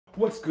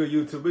What's good,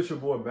 YouTube? It's your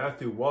boy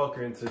Matthew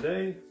Walker, and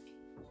today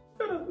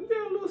we got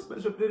a little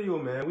special video,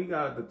 man. We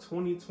got the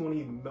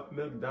 2020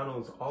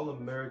 McDonald's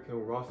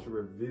All-American roster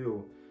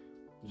reveal.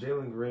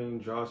 Jalen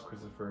Green, Josh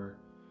Christopher,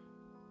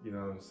 you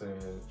know what I'm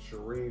saying,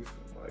 Sharif,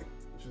 like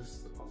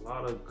just a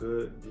lot of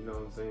good, you know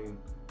what I'm saying,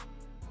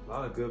 a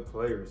lot of good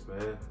players,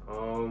 man.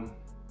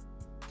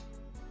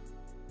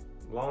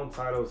 Long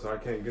title, so I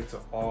can't get to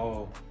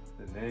all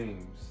the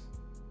names,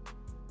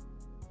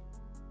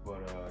 but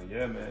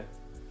yeah, man.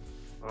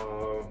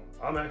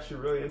 I'm actually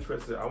really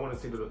interested. I want to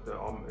see the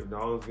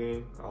McDonald's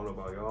game. I don't know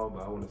about y'all,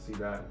 but I want to see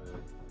that, man.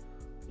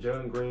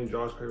 Jalen Green,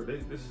 Josh Christopher,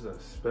 this is a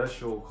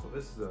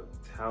this is a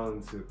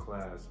talented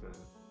class, man.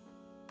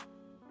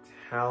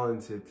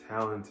 Talented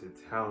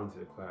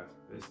class.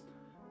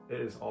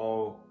 It is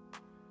all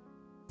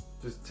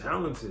just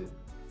talented.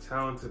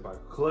 Talented by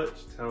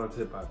clutch,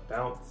 talented by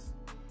bounce,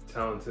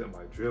 talented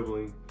by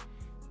dribbling,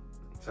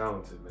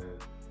 talented, man.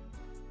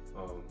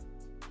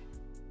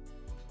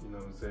 You know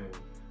what I'm saying?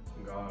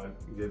 God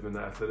given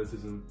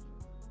athleticism,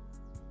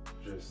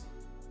 just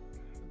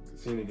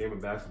seeing the game of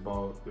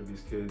basketball with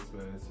these kids,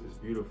 man, it's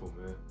beautiful,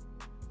 man.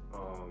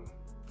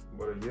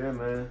 But yeah,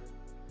 man,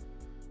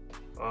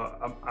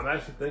 I'm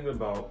actually thinking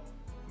about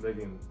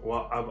making,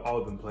 well, I've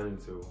always been planning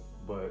to,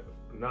 but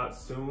not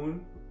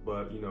soon,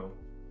 but you know,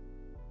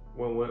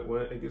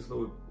 when it gets a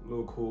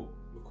little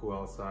cool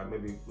outside,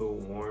 maybe a little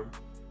warm,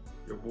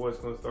 your boy's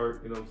gonna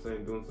start, you know what I'm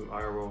saying, doing some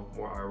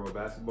more IRL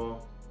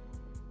basketball.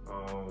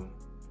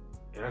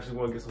 And I actually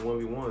want to get some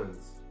 1v1s, you know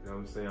what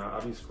I'm saying?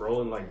 I'll be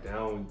scrolling like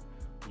down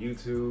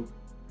YouTube,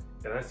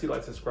 and I see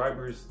like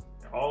subscribers,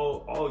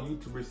 all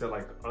YouTubers that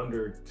like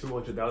under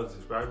 200,000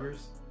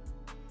 subscribers,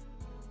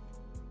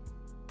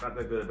 not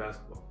that good at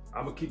basketball.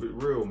 I'm gonna keep it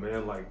real,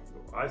 man. Like,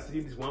 I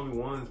see these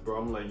 1v1s, bro,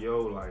 I'm like,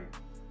 yo, like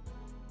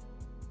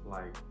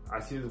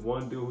I see this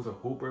one dude who's a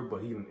hooper,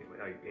 but he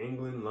like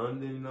England,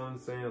 London, you know what I'm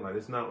saying? Like,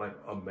 it's not like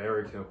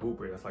American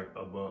hooper that's like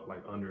above,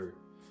 like under,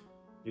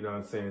 you know what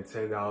I'm saying,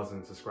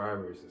 10,000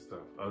 subscribers and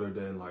stuff. Other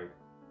than like,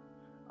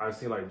 I've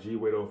seen like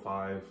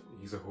G-Wade05,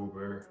 he's a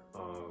hooper.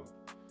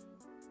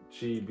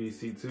 Chi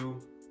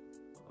BC2,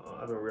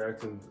 I've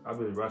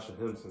been watching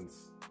him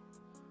since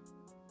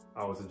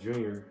I was a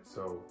junior.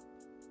 So,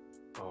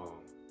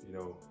 you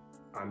know,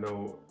 I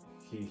know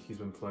he's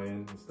been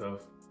playing and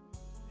stuff.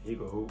 He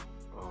can hoop.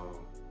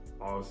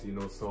 Obviously, you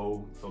know,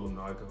 Soul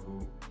Nod can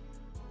hoop.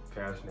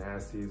 Cash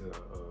Nasty's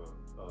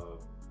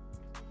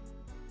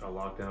a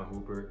lockdown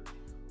hooper.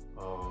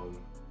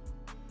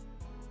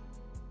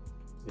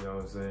 You know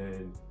what I'm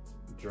saying,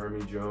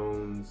 Jeremy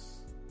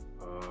Jones,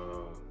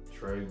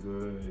 Trey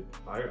Good.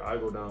 I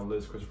go down a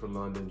list, Christopher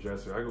London,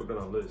 Jesse. I go down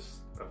a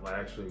list of like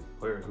actually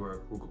players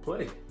who could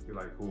play. You're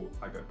like, who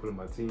I got put in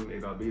my team,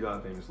 A. B.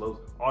 Famous Lows,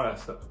 all that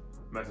stuff.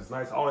 Matches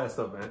Nice, all that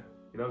stuff, man.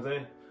 You know what I'm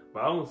saying?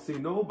 But I don't see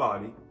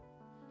nobody,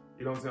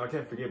 you know what I'm saying? I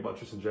can't forget about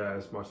Tristan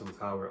Jazz, Marcel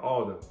Howard,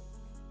 all of them.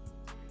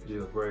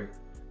 Jesus Bray,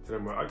 to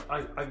them,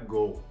 I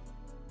go,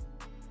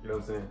 you know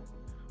what I'm saying?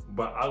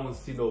 But I don't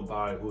see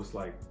nobody who's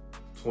like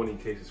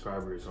 20K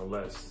subscribers or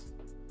less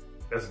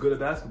that's good at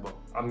basketball.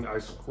 I mean, I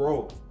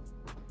scroll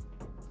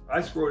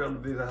down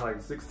the videos that have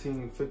like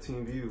 16,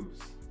 15 views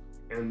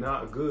and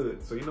not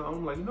good. So, you know,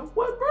 I'm like, you know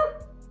what,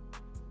 bro?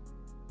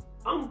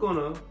 I'm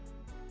gonna,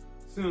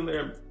 soon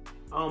there,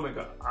 I'll make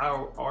a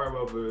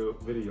IRL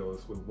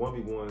videos with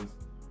 1v1s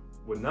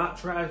with not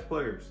trash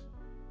players,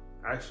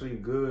 actually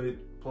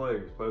good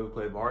players who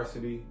play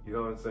varsity, you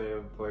know what I'm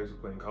saying? Players who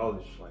play in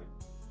college, like,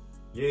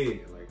 yeah,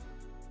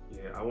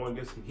 I want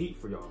to get some heat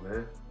for y'all,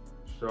 man.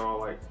 Show y'all,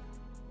 like,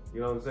 you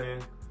know what I'm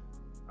saying?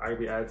 I can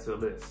be added to the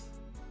list.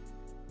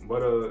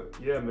 But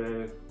yeah,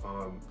 man,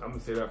 I'm gonna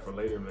say that for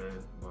later,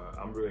 man. But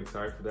I'm really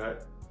excited for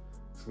that.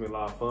 It's gonna be a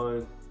lot of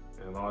fun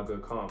and a lot of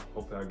good comp.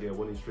 Hopefully I get a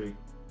winning streak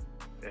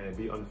and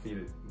be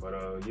undefeated. But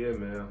yeah,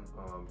 man,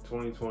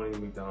 2020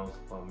 McDonald's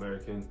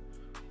All-American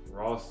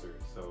roster.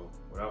 So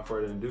without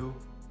further ado,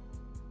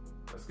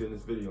 let's get in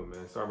this video,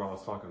 man. Sorry about I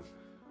was talking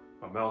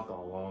my mouth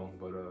all long,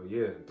 but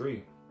yeah,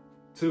 3,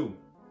 2,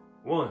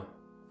 1,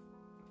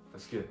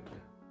 let's get it,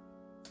 man.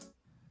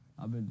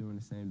 I've been doing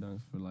the same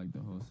dunks for like the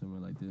whole summer,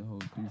 like the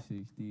whole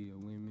 360, a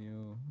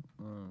windmill.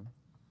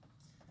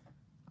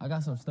 I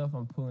got some stuff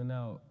I'm pulling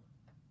out,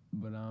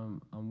 but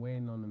I'm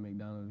waiting on the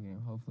McDonald's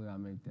game. Hopefully I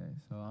make that.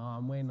 So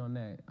I'm waiting on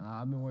that.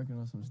 I've been working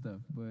on some stuff,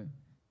 but.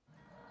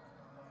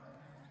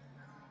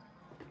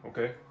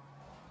 Okay,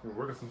 you're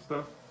working some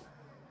stuff.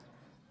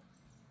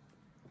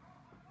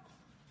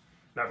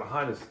 That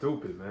behind is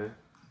stupid, man.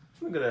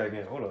 Look at that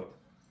again, hold up.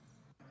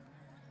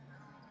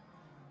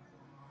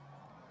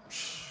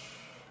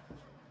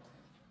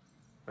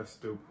 That's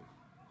stupid.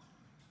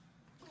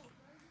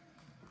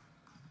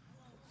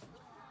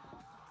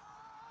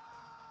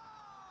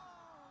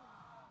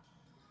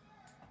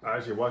 I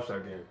actually watched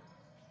that game.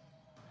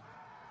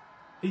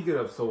 He get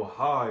up so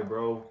high,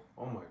 bro.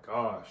 Oh my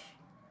gosh.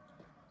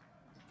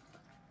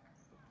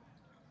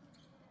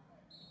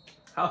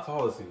 How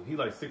tall is he? He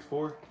like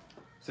 6'4",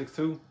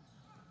 6'2"?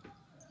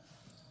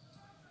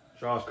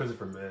 Josh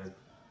Christopher, man.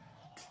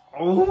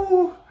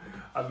 Oh,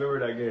 I remember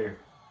that game.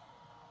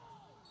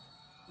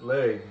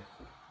 Leg.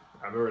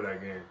 I remember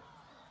that game.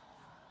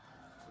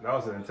 That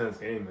was an intense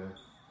game, man.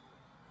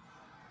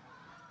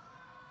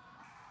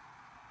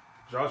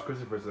 Josh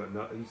Christopher's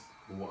he's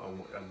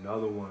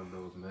another one of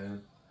those,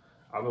 man.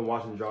 I've been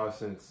watching Josh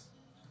since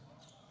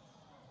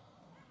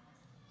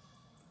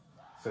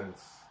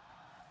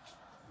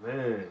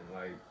man,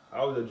 like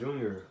I was a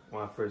junior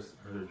when I first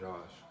heard of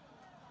Josh,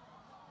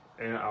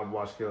 and I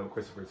watched Caleb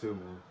Christopher too,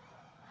 man.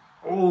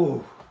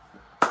 Oh,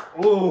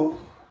 oh,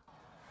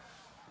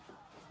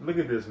 look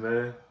at this,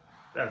 man.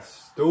 That's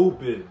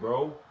stupid,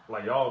 bro.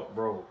 Like y'all,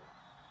 bro.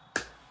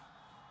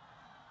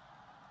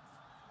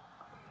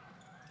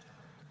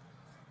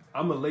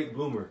 I'm a late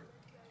bloomer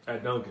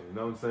at dunking, you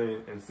know what I'm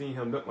saying? And seeing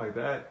him dunk like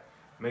that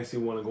makes you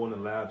want to go in the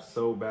lab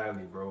so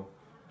badly, bro.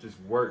 Just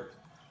work.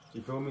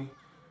 You feel me?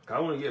 I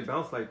want to get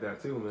bounced like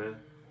that too, man.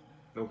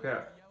 No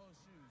cap.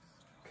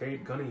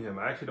 Cade Cunningham,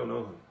 I actually don't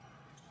know him.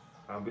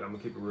 I'm going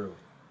to keep it real.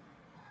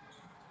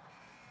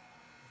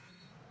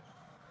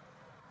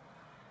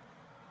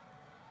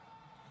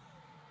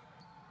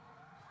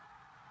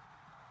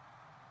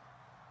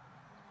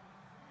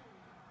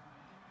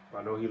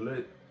 I know he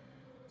lit.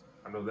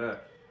 I know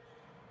that.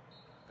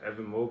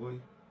 Evan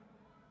Mobley.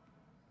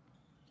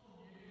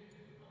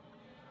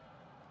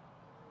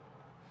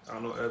 I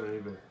don't know Evan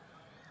either.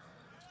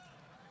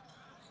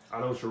 I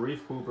know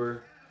Sharif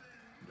Cooper.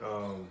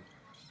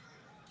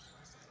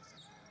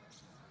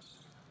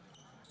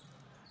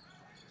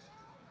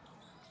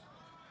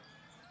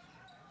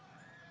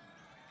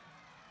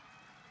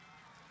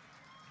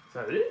 Is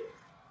that it?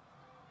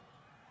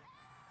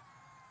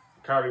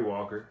 Kyrie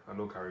Walker. I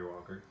know Kyrie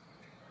Walker.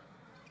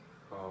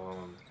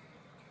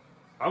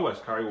 I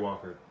watched Kyrie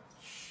Walker.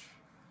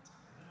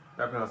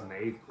 Back when I was in the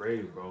 8th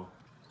grade, bro.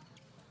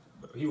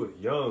 But he was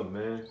young,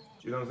 man.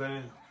 You know what I'm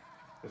saying?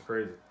 It's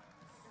crazy.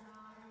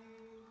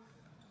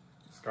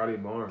 Scotty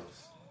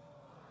Barnes.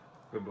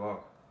 Good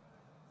block.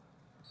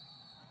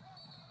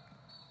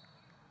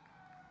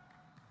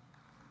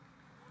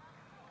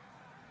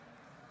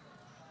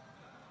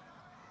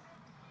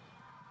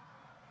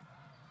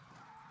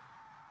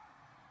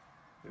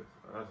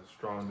 That's a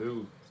strong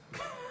dude.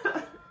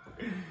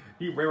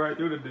 He ran right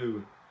through the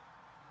dude.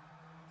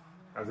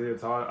 Isaiah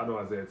Todd. I know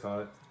Isaiah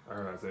Todd. I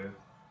heard Isaiah.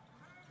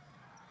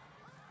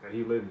 Yeah,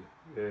 he lit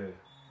it. Yeah.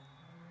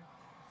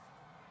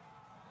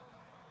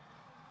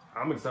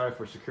 I'm excited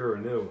for Shaquille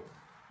O'Neal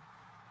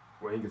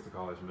when he gets to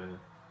college, man.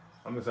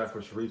 I'm excited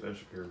for Sharif and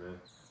Shaquille, man.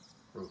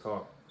 Real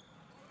talk.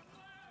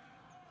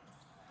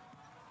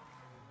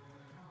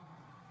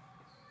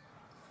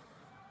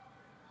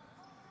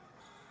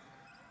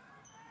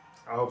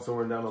 I hope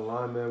somewhere down the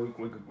line, man,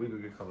 we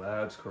could get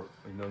collabs. You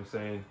know what I'm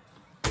saying?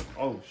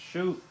 Oh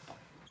shoot,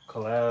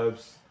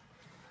 collabs.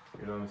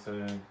 You know what I'm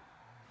saying?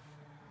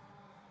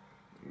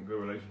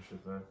 Good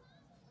relationship, man.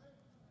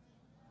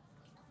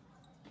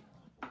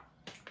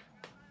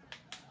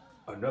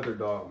 Another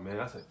dog,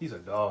 man. He's a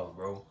dog,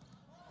 bro.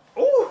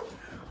 Ooh,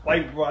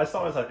 like, bro, I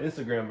saw this on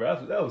Instagram,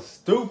 bro. That was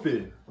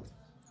stupid.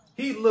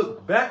 He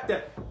looked back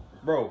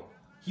bro.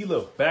 He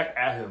looked back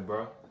at him,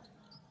 bro.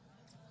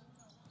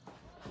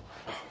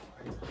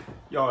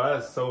 Yo,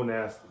 that's so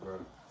nasty, bro.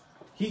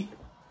 Ain't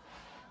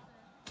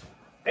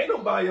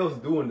nobody else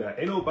doing that.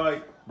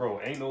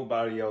 Ain't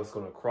nobody else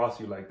gonna cross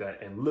you like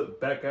that and look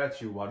back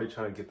at you while they're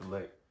trying to get the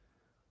leg.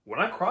 When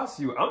I cross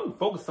you, I'm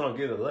focused on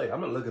getting the leg.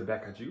 I'm not looking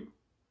back at you.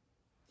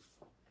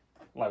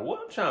 Like, what?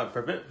 I'm trying to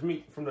prevent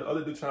me from the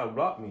other dude trying to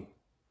block me.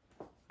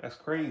 That's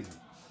crazy.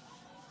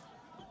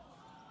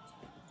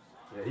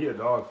 Yeah, he a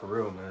dog for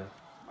real, man.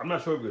 I'm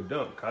not sure if he could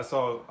dunk. I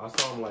saw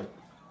him like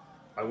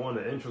one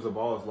of the intros of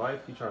all his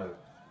life. He tried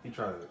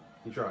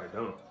to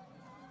dunk.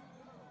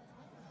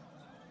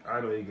 I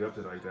know he get up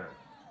to it like that.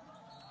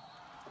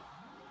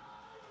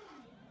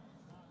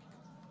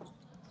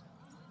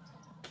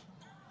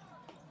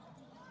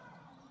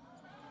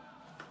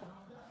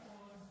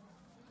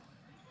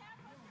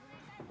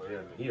 But yeah,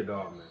 man, he a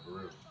dog, man, for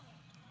real.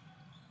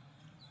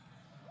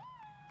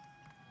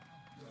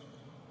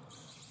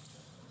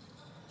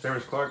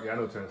 Terrence Clark? Yeah, I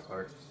know Terrence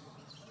Clark.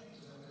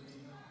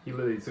 He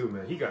literally too,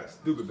 man. He got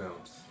stupid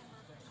bounce.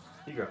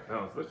 He got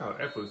bounce. Look how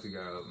effortless he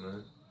got up,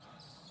 man.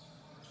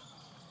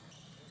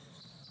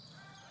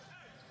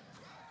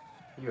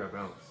 He got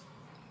bounce.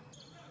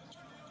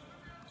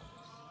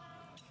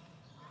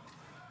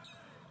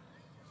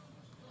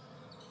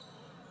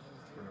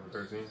 Number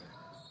 13.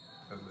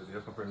 That's my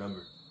favorite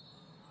number.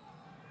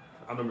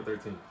 I'm number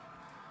 13.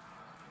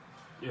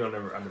 I never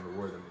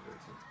wore number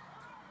 13.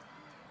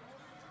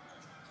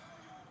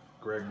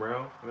 Greg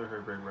Brown? I never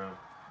heard Greg Brown.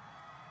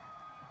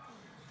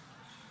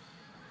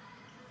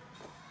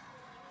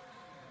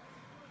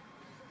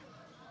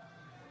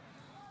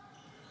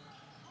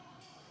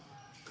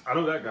 I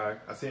know that guy.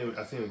 I seen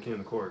him in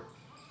the court.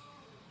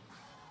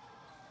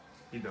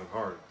 He done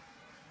hard.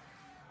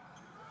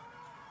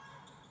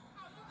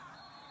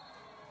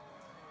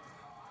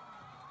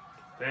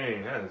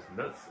 Dang, had his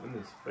nuts in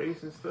his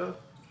face and stuff.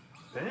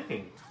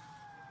 Dang.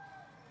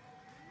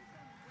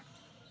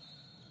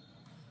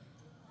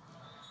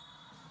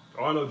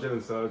 Oh, I know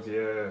Jalen Suggs.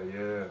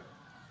 Yeah.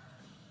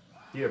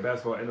 He a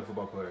basketball and a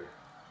football player.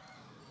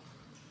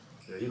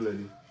 Yeah, he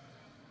litty.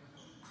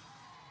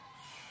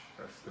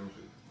 That's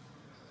stupid.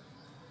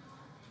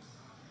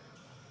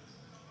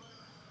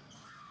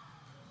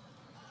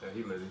 Yeah,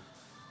 he litty.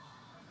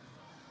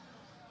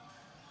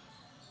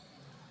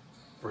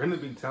 For him to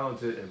be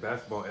talented in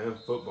basketball and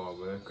football,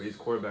 man, because he's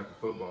quarterback in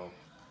football,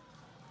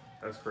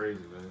 that's crazy,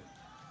 man.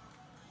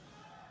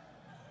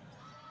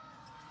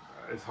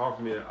 It's hard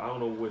for me. I don't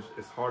know which.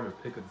 It's hard to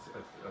pick a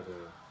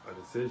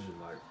decision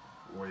like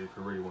what you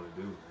really want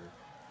to do, man.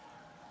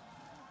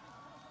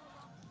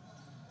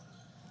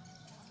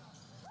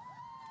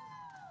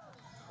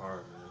 It's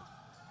hard,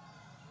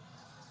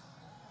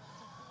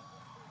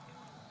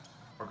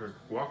 man.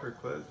 Walker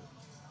Cliff.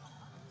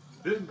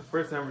 This is the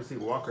first time I see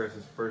Walker as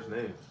his first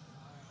name.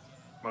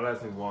 My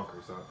last name's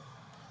Walker, so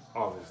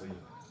obviously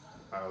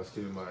I was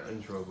keeping my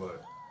intro,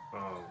 but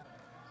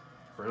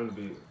for him to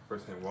be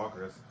first name Walker,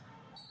 that's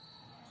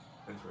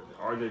interesting.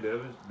 R.J.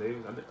 Davis,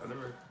 I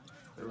never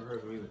heard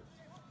of him either.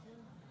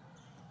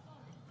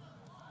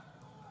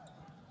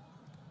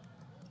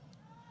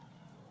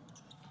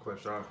 Quick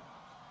shot.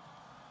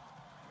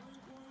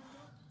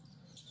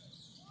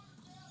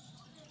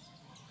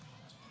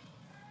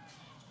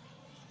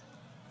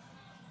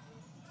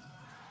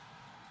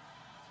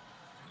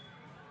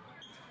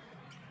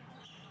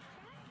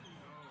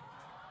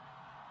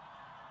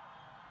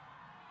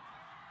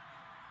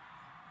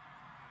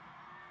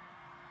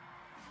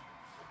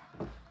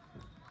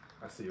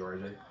 I see you,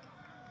 RJ.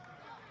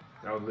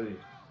 That was Liddy.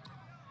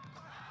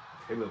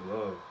 Caleb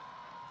Love.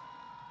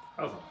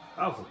 That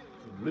was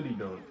a Liddy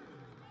dunk.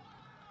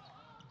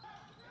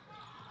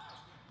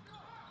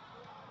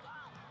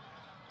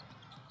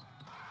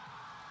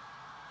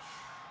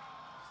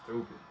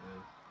 Stupid,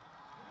 man.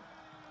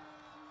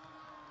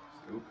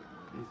 Stupid,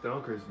 man. These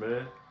dunkers,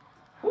 man.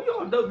 Who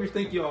y'all dunkers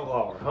think y'all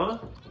are, huh?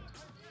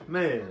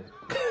 Man.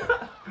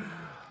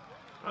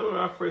 I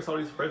remember when I first saw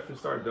these freshmen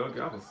start dunking,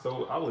 I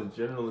was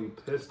genuinely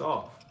pissed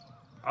off.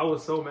 I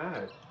was so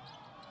mad.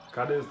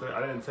 I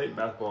didn't take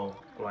basketball,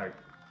 like,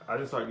 I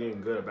didn't start getting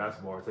good at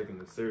basketball or taking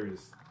it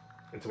serious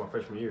until my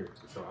freshman year.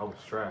 So I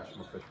was trash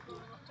my freshman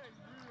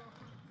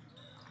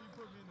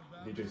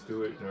year. DJ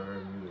Stewart, never heard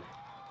of him either.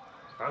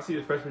 I see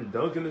the freshmen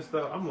dunking and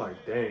stuff, I'm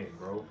like, dang,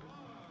 bro.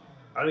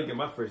 I didn't get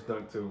my first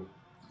dunk till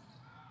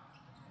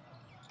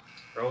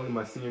early in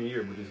my senior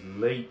year, which is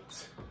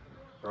late,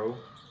 bro.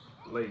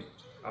 Late.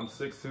 I'm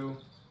 6'2",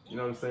 you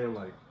know what I'm saying?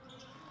 Like,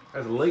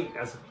 that's late.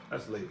 That's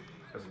late.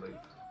 That's late.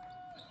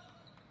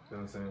 You know what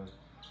I'm saying?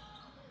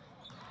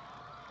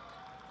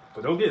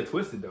 But don't get it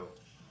twisted though.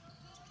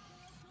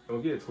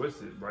 Don't get it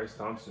twisted, Bryce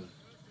Thompson.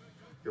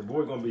 Your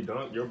boy gonna be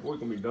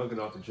dunking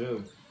off the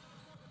gym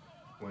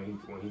when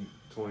he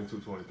 22,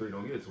 23.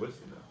 Don't get it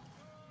twisted now.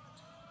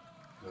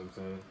 You know what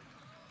I'm saying?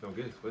 Don't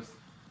get it twisted.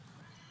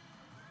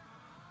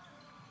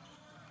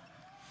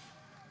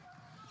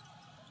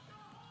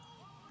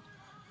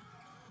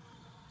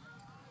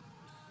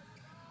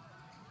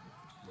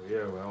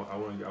 Yeah, well, I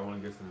want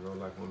to get some real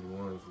life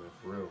 1v1s, man,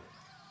 for real.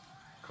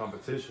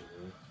 Competition,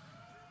 man.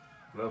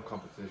 Love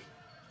competition.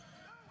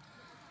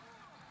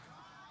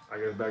 I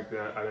guess back then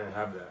I didn't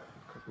have that,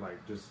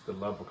 like just the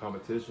love for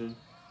competition,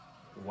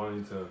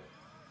 wanting to,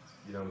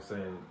 you know what I'm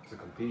saying, to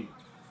compete.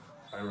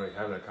 I didn't really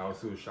have that. I was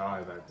too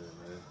shy back then,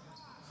 man.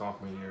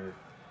 Sophomore year,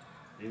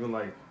 even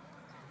like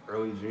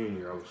early junior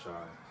year, I was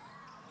shy.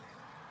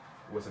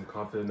 Wasn't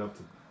confident enough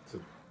to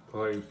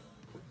play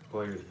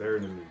players better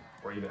than me,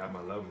 or even at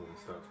my level and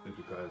stuff, just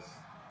because,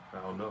 I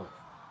don't know.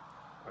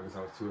 I guess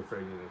I was too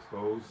afraid of getting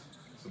exposed,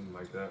 something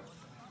like that.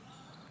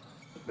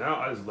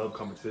 Now I just love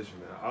competition,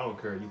 man. I don't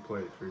care if you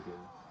play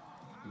freaking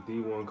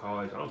D1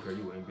 college, I don't care if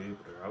you an NBA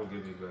player. I will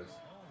give you the best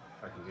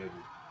I can give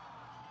you.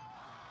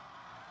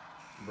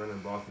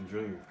 Brennan Boston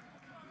Jr.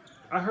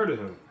 I heard of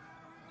him.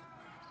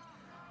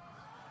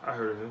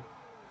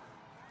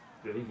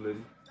 Yeah, he's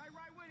litty.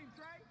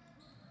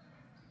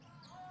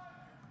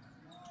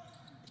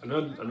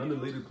 Another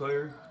leader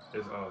player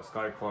is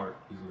Sky Clark.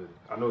 He's litty.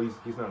 I know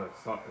he's not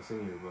a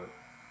senior, but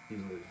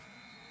he's litty.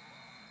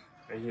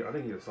 And I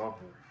think he's a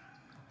sophomore.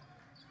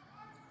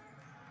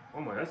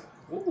 Oh my,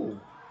 ooh.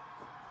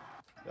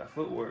 That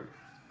footwork.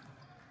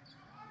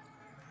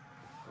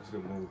 That's a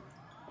good move.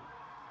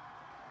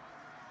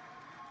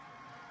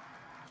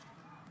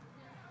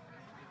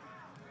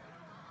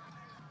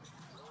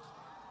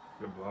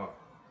 Good block.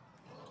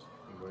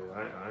 But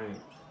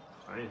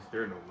I ain't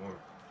scared no more.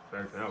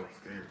 Back then I was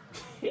scared.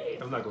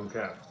 I'm not gonna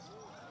cap.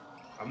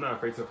 I'm not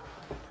afraid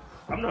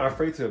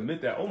to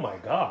admit that. Oh my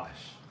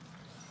gosh.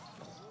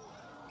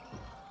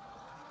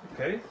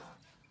 Okay.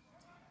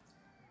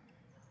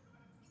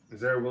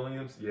 Zara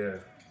Williams, yeah.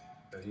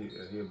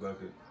 He a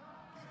bucket.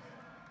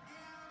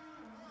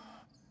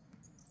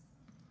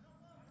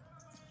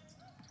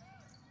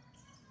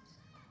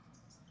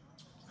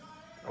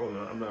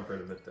 I'm not afraid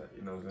to admit that,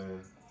 you know what I'm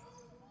saying?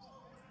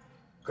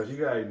 Because you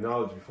gotta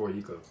acknowledge before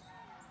you could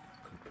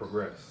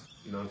progress.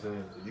 You know what I'm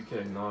saying? If you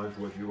can't acknowledge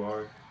what you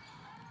are,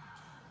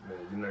 man,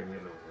 you're not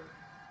getting nowhere.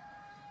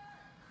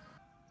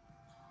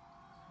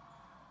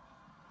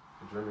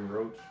 Jeremy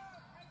Roach.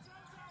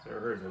 Never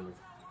heard of him.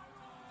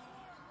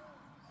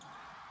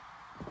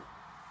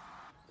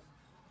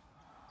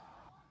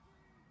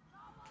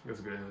 Guess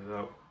good in and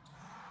out.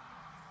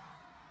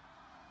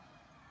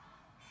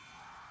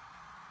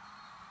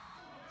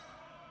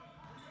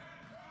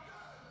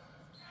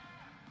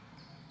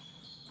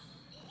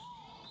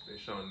 Okay,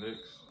 Sean Nix.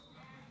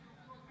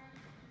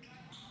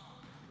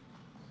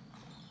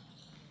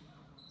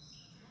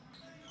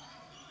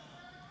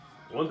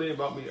 One thing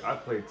about me, I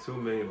play too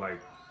many,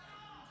 like,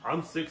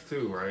 I'm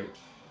 6'2", right?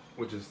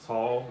 Which is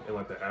tall in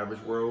like the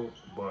average world,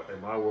 but in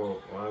my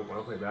world, when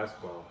I play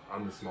basketball,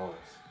 I'm the smallest.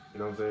 You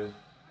know what I'm saying?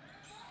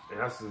 And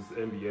that's just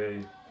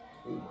NBA.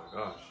 Oh my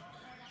gosh,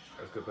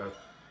 that's good pass.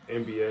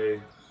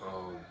 NBA. You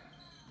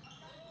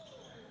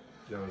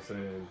know what I'm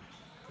saying?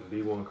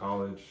 D1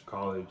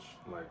 college,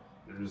 like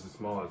you're just as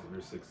small as if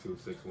you're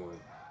 6'2", 6'1".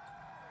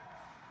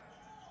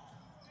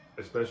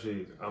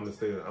 Especially, I'm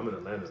in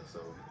Atlanta, so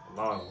a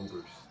lot of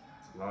hoopers,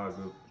 a lot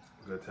of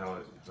good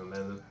talent in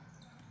Atlanta.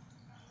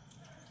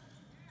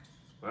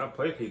 When I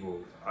play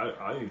people,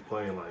 I be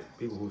playing like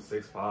people who's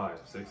 6'5",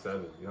 6'7",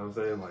 you know what I'm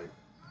saying? Like,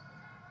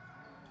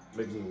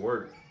 making me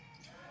work.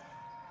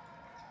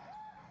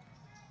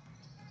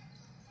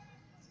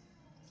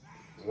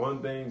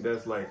 One thing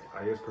that's like,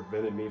 I guess,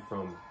 prevented me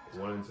from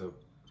wanting to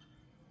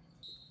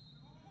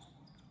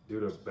do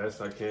the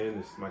best I can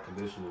is my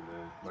conditioning,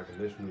 man. My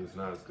conditioning is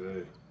not as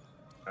good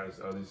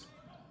as others.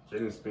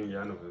 Jaden Spink,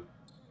 yeah, I know him.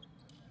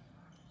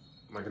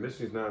 My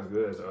conditioning is not as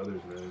good as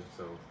others, man,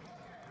 so.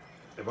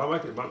 If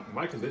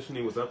my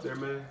conditioning was up there,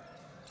 man,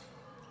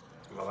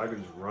 if I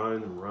could just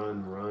run,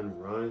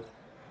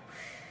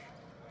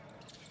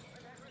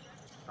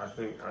 I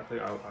think I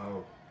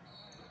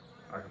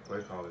could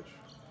play college,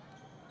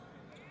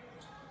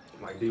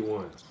 like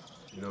D1.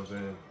 You know what I'm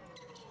saying?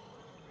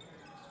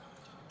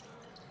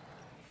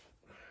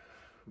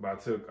 But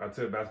I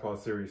took basketball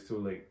serious too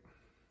late.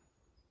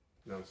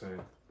 You know what I'm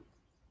saying?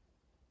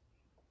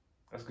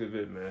 That's a good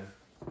vid, man.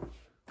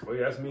 Well,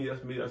 yeah, that's me.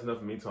 That's enough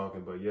of me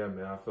talking. But yeah,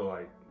 man, I feel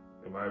like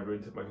if I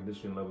really took my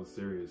conditioning level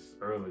serious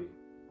early,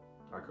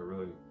 I could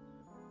really,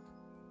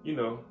 you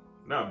know,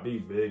 not be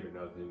big or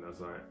nothing. That's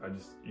like, I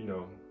just, you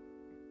know,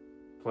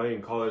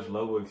 playing college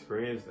level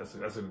experience.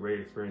 That's a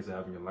great experience to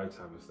have in your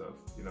lifetime and stuff.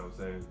 You know what I'm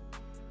saying?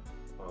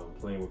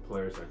 Playing with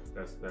players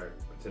that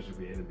potentially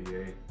be in the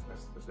NBA.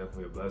 That's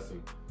definitely a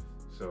blessing.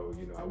 So,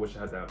 you know, I wish I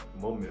had that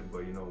moment. But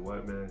you know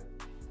what, man?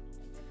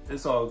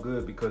 It's all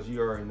good because you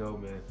already know,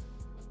 man.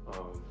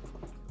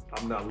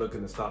 I'm not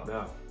looking to stop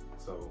now.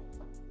 So,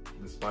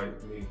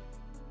 despite me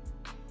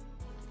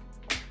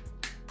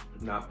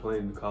not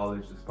playing in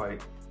college,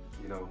 despite,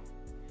 you know,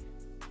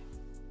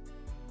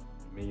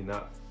 me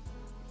not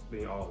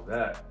being all of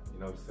that, you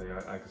know what I'm saying,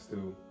 I can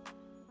still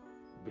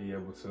be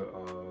able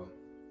to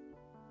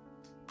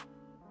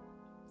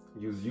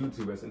use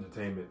YouTube as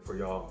entertainment for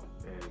y'all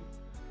and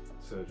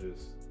to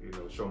just, you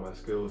know, show my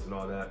skills and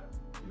all that,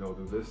 you know,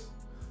 through this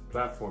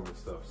platform and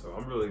stuff. So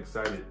I'm really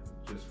excited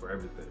just for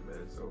everything,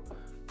 man. So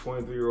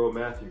 23-year-old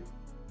Matthew,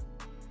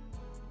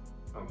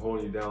 I'm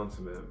holding you down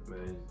to,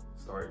 man,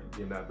 start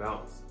getting that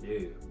bounce.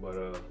 Yeah,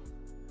 but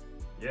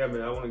yeah,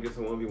 man, I want to get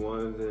some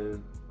 1v1s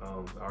and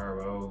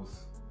IRLs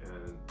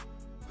and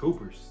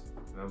Coopers.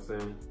 You know what I'm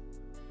saying?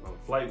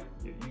 Flight,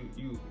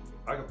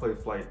 I could play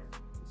Flight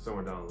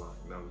somewhere down the line.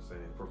 You know what I'm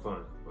saying? For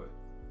fun, but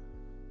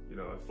you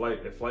know,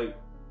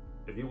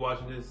 if you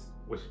watching this,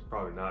 which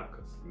probably not,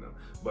 cause you know,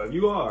 but if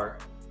you are,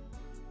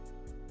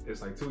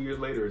 it's like 2 years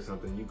later or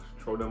something, you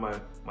scroll down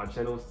my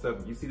channel and stuff,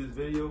 and you see this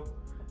video,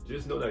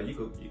 just know that you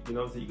know what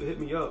I'm saying, you can hit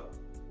me up,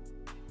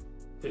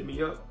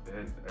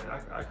 and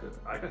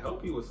I could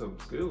help you with some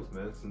skills,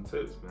 man, some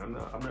tips, man.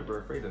 I'm never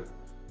afraid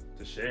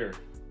to share.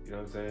 You know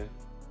what I'm saying?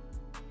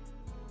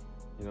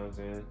 You know what I'm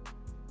saying?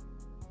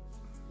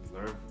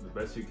 Learn the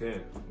best you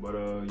can. But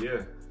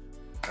yeah,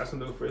 that's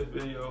gonna do it for this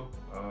video.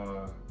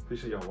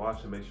 Appreciate y'all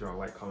watching. Make sure y'all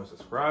like, comment,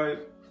 subscribe.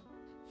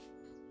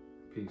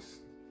 Peace.